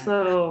 Yeah.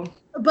 So.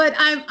 But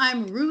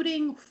I'm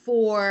rooting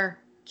for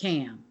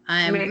Cam.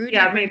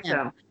 Me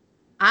too.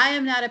 I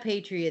am not a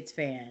Patriots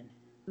fan.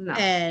 No.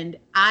 And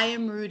I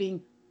am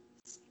rooting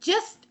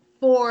just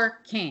for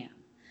Cam.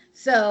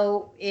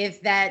 So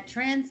if that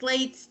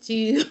translates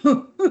to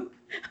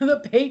the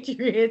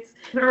Patriots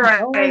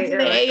going to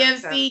the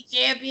AFC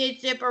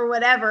Championship or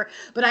whatever,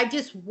 but I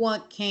just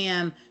want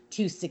Cam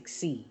to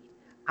succeed.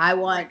 I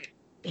want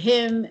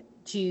him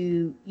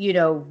to,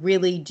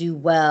 really do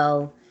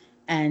well,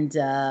 and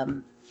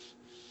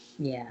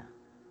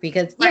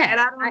because and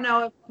I don't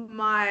know if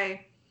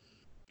my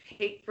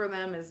hate for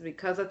them is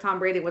because of Tom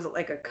Brady. Was it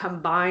like a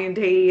combined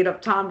hate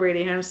of Tom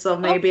Brady and him? So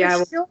maybe I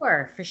will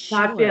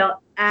not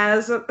feel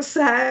as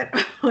upset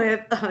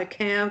with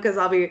Cam, because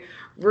I'll be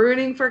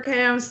rooting for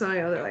Cam. So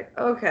they're like,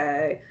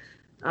 okay,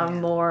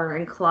 I'm more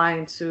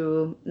inclined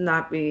to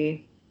not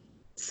be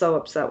so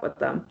upset with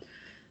them.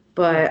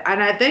 But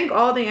and I think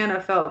all the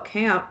NFL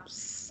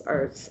camps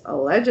are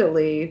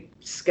allegedly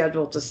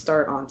scheduled to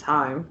start on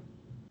time.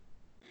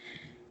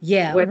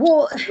 Yeah, which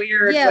is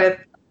weird with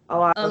a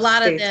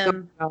lot of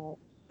them,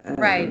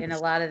 and a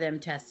lot of them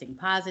testing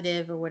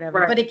positive or whatever.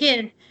 Right. But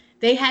again,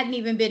 they hadn't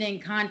even been in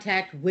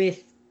contact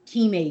with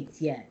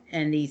teammates yet,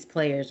 and these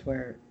players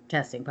were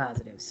testing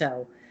positive.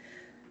 So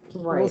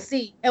we'll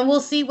see. And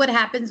we'll see what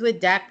happens with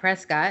Dak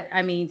Prescott.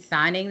 I mean,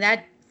 signing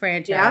that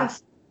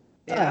franchise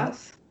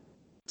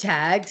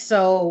tag.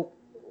 So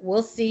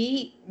we'll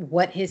see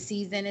what his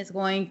season is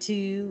going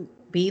to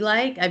be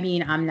like. I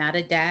mean, I'm not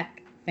a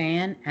Dak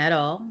fan at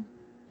all.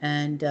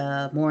 And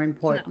more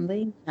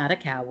importantly, not a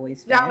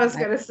Cowboys fan. Yeah, I was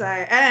going to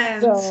say.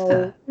 And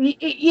so,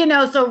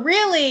 so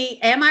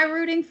really, am I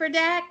rooting for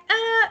Dak?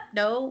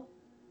 No.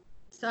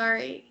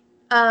 Sorry.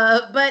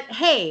 But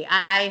hey,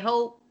 I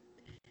hope,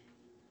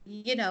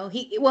 he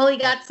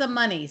got some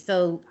money,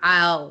 so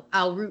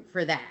I'll root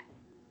for that.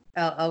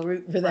 I'll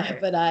root for that,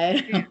 but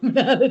I'm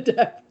not a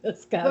Dak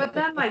Prescott. But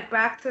then,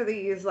 back to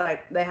these,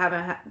 they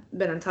haven't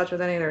been in touch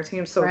with any of their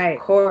teams. So, of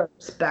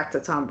course, back to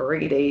Tom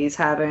Brady, he's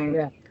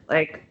having,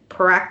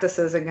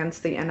 practices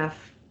against the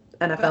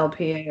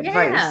NFLPA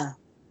advice.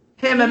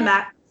 Him and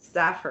Matt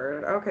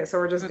Stafford. Okay, so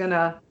we're just going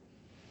to,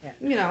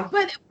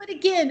 But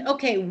again,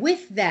 okay,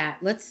 with that,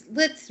 let's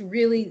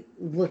really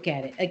look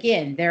at it.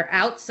 Again, they're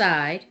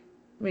outside.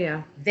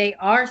 Yeah. They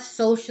are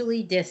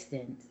socially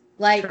distant.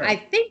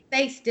 I think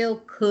they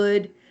still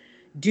could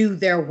do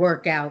their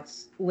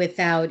workouts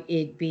without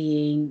it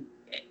being,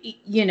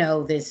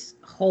 this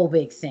whole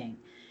big thing.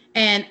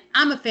 And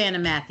I'm a fan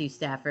of Matthew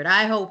Stafford.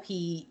 I hope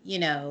he,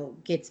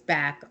 gets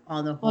back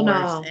on the horse.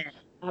 Oh,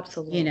 no.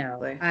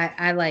 Absolutely.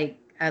 I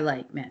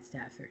like Matt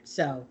Stafford.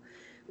 So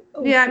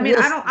yeah, I mean,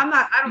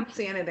 I don't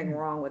see anything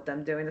wrong with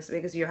them doing this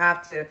because you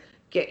have to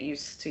get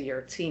used to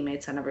your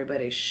teammates and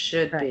everybody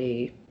should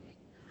be.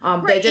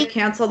 They did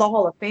cancel the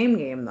Hall of Fame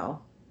game though.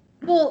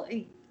 Well,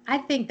 I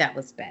think that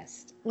was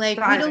best. We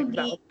don't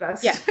need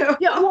because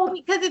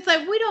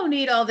it's we don't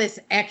need all this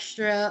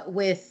extra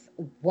with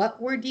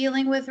what we're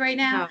dealing with right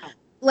now.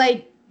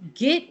 No.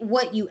 Get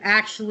what you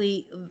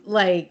actually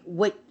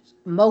what's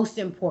most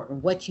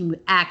important, what you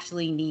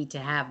actually need to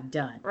have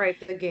done. Right,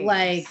 the game.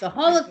 The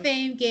Hall of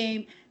Fame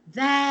game,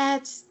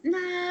 that's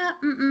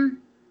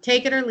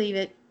take it or leave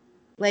it.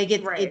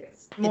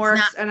 It's more,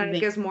 and it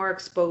gives more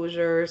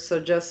exposure. So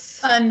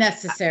just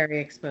unnecessary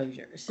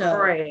exposure.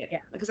 So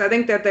because I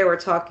think that they were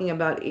talking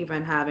about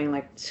even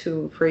having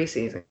 2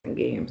 preseason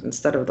games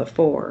instead of the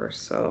 4.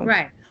 So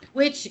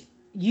which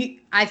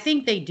I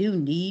think they do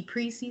need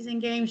preseason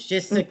games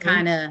just to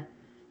kind of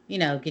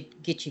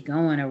get you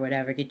going or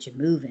whatever, get you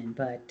moving.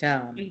 But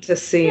to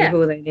see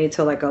who they need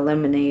to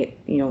eliminate,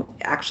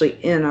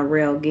 actually in a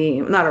real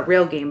game, not a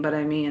real game, but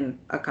I mean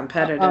a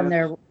competitive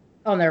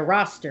on their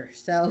roster.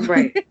 So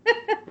right.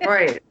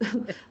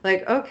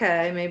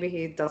 Okay, maybe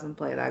he doesn't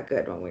play that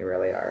good when we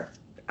really are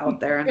out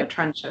there in the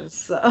trenches.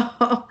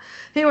 So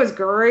he was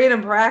great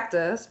in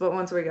practice, but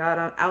once we got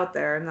out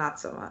there, not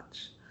so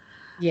much.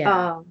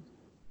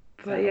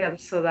 But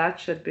so that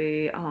should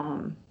be.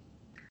 Well,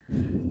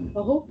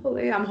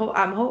 hopefully, I'm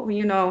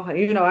hoping.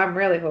 I'm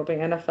really hoping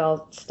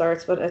NFL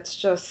starts, but it's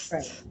just.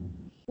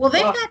 Well,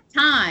 they've got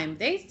time.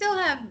 They still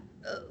have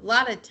a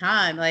lot of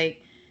time.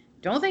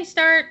 Don't they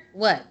start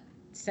what?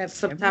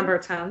 September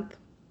 10th.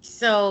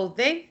 So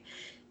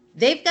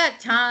they've got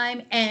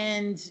time,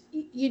 and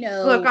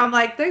look, I'm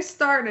they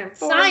start in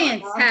 4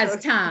 science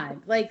has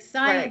time.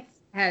 Science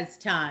has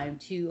time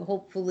to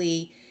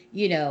hopefully,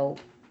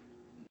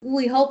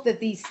 we hope that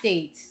these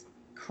states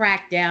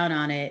crack down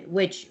on it,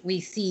 which we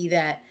see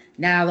that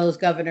now those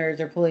governors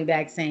are pulling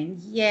back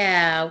saying,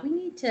 we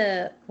need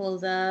to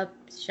close up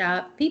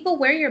shop. People,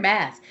 wear your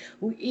mask.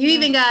 You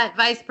even got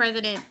Vice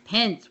President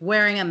Pence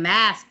wearing a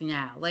mask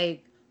now.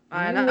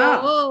 I know.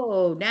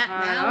 Whoa,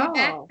 now we're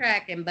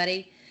backtracking,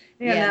 buddy.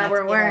 Now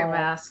we're wearing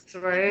masks,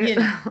 right?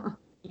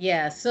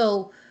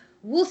 So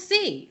we'll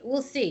see.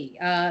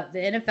 The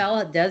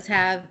NFL does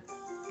have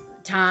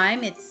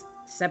time. It's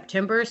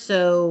September,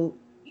 so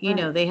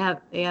they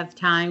have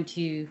time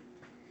to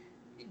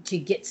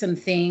get some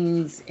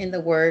things in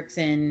the works,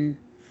 and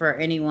for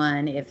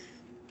anyone, if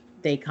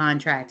they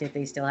contract, if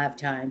they still have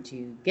time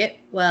to get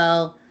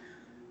well.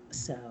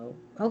 So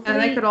hopefully,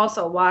 and they could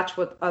also watch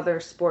what other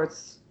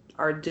sports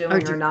are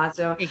doing or not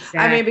doing. Exactly.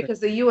 I mean, because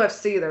the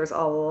UFC, there's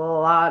a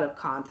lot of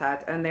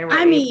contact, and they were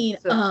able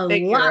to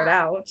figure it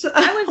out.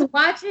 I was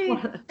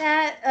watching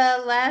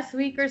that last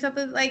week or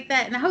something like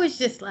that, and I was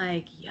just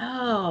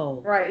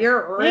yo,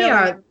 you're really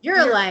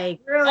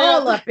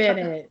all up in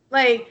it.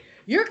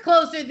 You're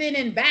closer than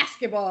in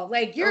basketball.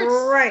 You're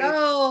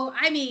so.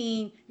 I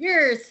mean,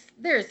 there's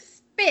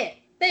spit,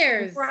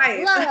 there's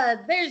blood,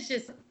 there's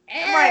just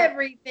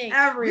everything.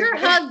 You're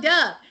hugged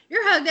up.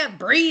 You're hugged up,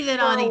 breathing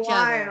on each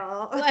other.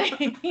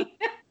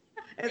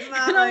 It's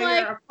not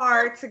you're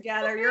apart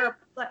together. You're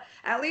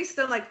at least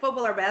in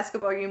football or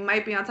basketball, you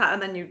might be on top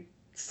and then you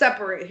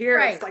separate. Here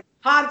it's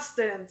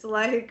constant.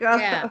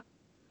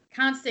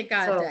 Constant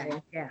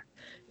contact.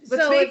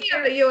 But speaking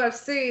of the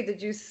UFC,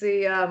 did you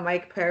see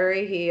Mike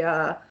Perry? He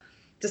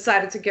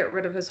decided to get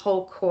rid of his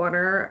whole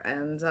corner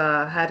and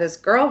had his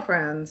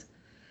girlfriend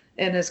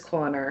in his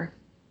corner.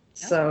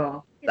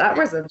 So that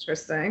was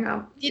interesting.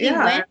 Did he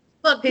win?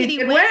 Look, did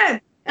he win?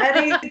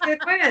 And he did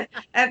win.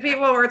 And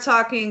people were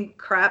talking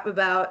crap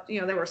about,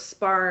 they were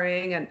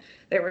sparring and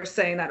they were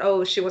saying that,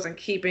 oh, she wasn't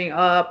keeping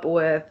up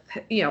with,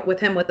 with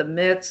him with the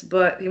mitts,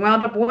 but he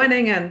wound up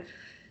winning. And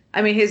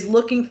I mean, he's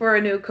looking for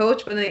a new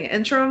coach, but in the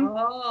interim,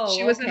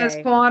 she was in his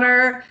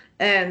corner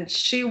and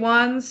she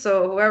won.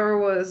 So whoever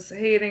was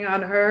hating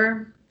on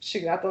her,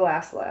 she got the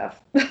last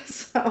laugh.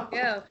 So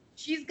yeah,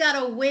 she's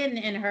got a win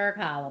in her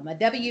column, a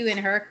W in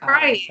her column.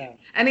 Right. So.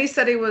 And he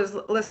said he was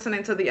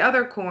listening to the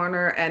other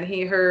corner and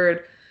he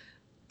heard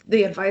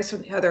the advice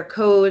from the other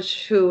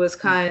coach who was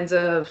kind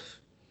of,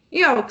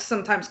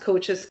 sometimes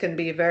coaches can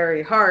be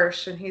very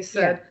harsh. And he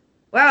said,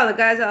 wow, the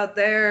guy's out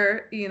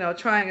there,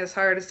 trying his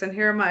hardest. And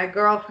here my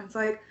girlfriend's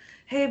like,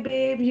 hey,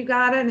 babe, you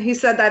got it. And he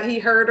said that he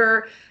heard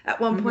her at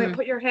one point,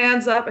 put your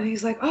hands up. And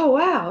he's like, oh,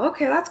 wow.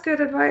 Okay, that's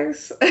good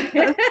advice.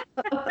 I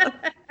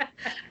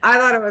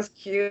thought it was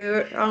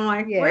cute. I'm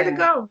like, way to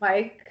go,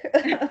 Mike.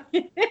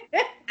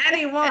 And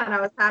he won.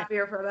 I was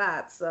happier for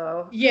that.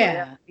 So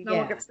no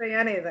one could say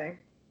anything.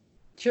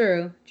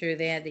 True.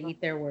 They had to eat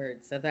their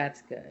words. So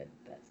that's good.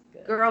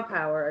 Girl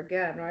power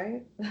again,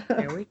 right?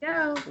 There we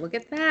go. Look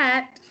at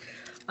that.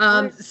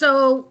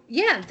 So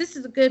this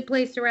is a good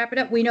place to wrap it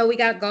up. We know we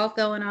got golf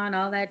going on,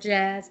 all that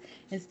jazz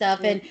and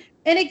stuff. And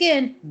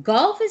again,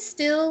 golf is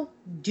still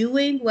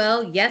doing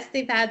well. Yes,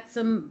 they've had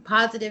some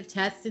positive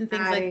tests and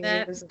things like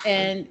that.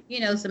 And,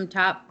 some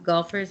top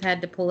golfers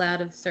had to pull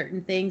out of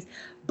certain things.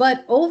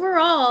 But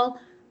overall,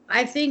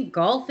 I think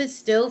golf is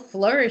still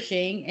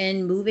flourishing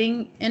and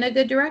moving in a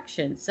good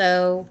direction.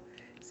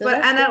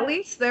 And at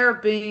least they're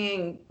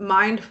being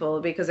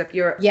mindful, because if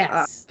you're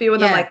a few of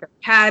them like a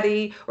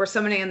caddy or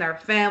somebody in their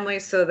family,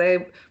 so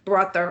they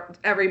brought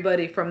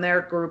everybody from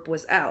their group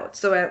was out.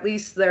 So at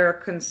least their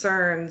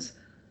concerns,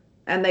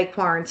 and they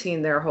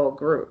quarantined their whole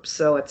group.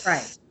 So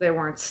they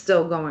weren't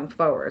still going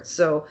forward.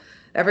 So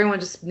everyone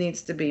just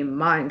needs to be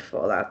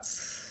mindful.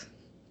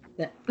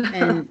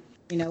 And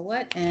you know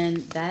what? And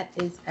that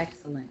is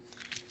excellent.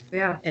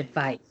 Yeah.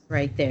 Advice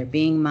right there.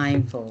 Being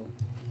mindful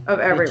of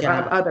others.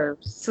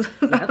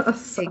 Yep,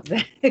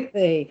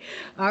 exactly.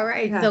 All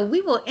right. So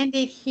we will end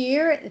it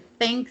here.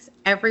 Thanks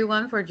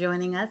everyone for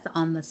joining us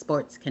on the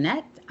Sports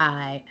Connect.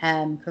 I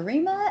am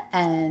Kariemah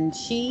and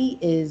she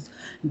is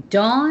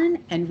Dawn,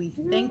 and we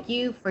thank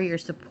you for your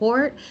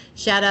support.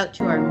 Shout out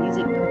to our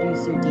music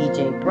producer,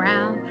 DJ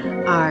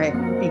Brown, our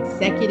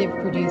executive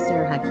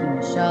producer,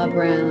 Hakima Shaw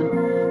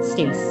Brown.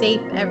 Stay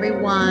safe,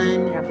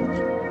 everyone.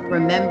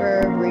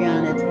 Remember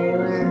Breonna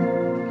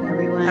Taylor,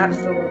 everyone.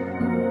 Absolutely.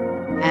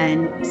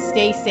 And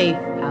stay safe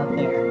out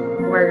there.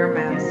 Wear your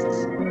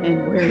masks.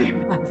 And wear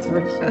your masks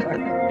for sure.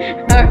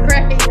 All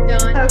right,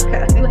 Dawn.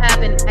 Okay. You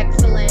have an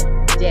excellent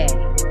day.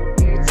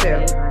 You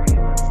too.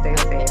 Stay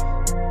safe.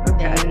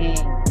 Okay.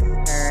 Thanks.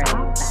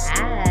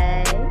 All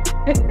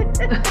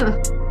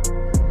right. Bye.